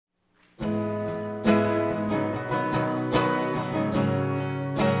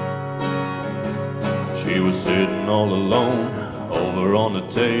She was sitting all alone over on the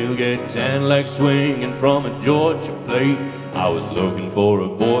tailgate, 10 legs swinging from a Georgia plate. I was looking for a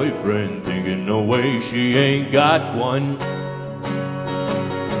boyfriend, thinking no way she ain't got one.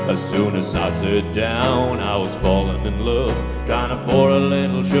 As soon as I sat down, I was falling in love, trying to pour a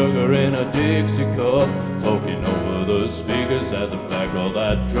little sugar in a Dixie cup, talking over the speakers at the back of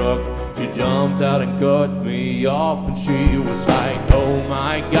that truck. She jumped out and cut me off, and she was like, oh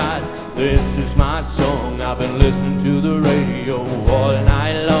my God, this is my song. I've been listening to the radio all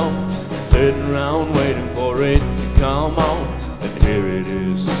night long, sitting around waiting for it to come on, and here it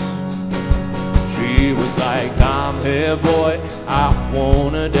is. She was like, I'm here boy, I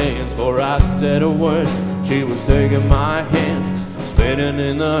wanna dance. Before I said a word, she was taking my hand, spinning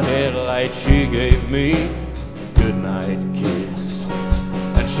in the headlights. She gave me a goodnight kiss,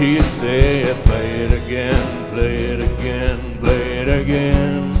 and she said, play it again, play it again, play it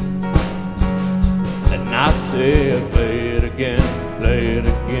again. And I said, play it again, play it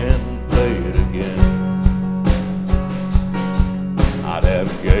again, play it again. I'd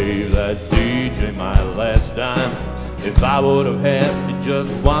have gave that DJ my last dime if I would have had it just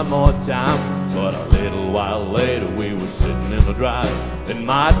one more time. But a little while later we were sitting in the drive in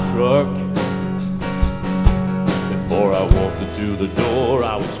my truck. Before I walked into the door,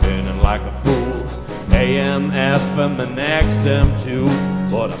 I was scanning like a fool, AM, FM, and XM too.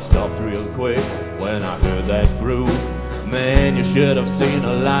 But I stopped real quick when I heard that groove. Man, you should have seen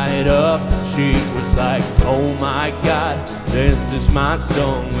her light up. She was like, oh my God, this is my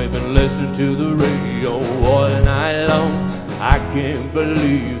song. We've been listening to the radio all night long. I can't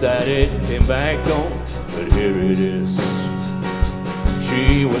believe that it came back on, but here it is.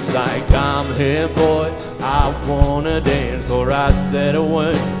 She was like, I'm here boy, I wanna dance. Before I said a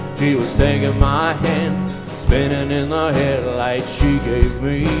word, she was taking my hand, spinning in the headlights. She gave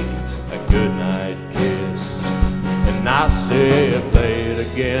me a goodnight kiss, and I said, play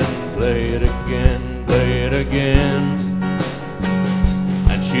it again, play it again, play it again.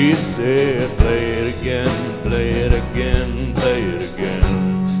 And she said, play it again, play it again, play it again.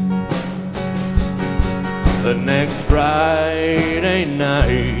 The next Friday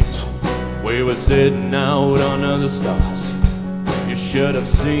night, we were sitting out under the stars. You should have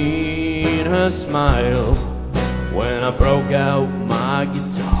seen her smile when I broke out my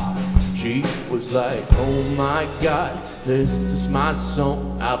guitar. She was like, oh my God, this is my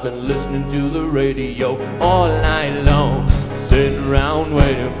song. I've been listening to the radio all night long, sitting around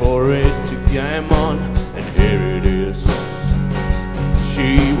waiting for it to come on, and here it is.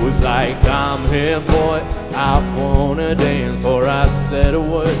 She was like, I'm here boy, I wanna dance. Before I said a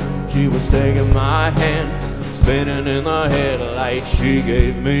word, she was taking my hand, spinning in the headlights. She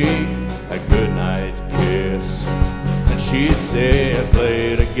gave me a goodnight kiss, and she said,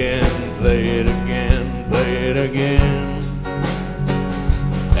 play it again, play it again, play it again.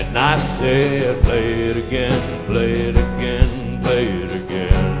 And I said, play it again, play it again, play it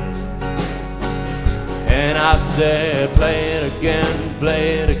again. And I said, play it again,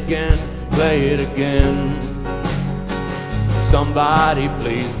 play it again, play it again. Somebody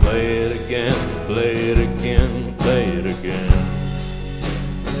please play it again, play it again, play it again.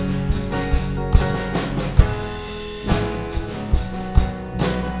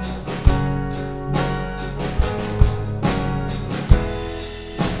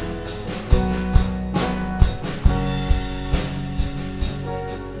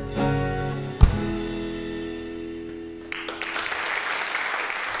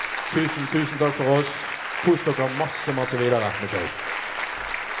 Tusen takk for oss. Kos dere masse videre med show.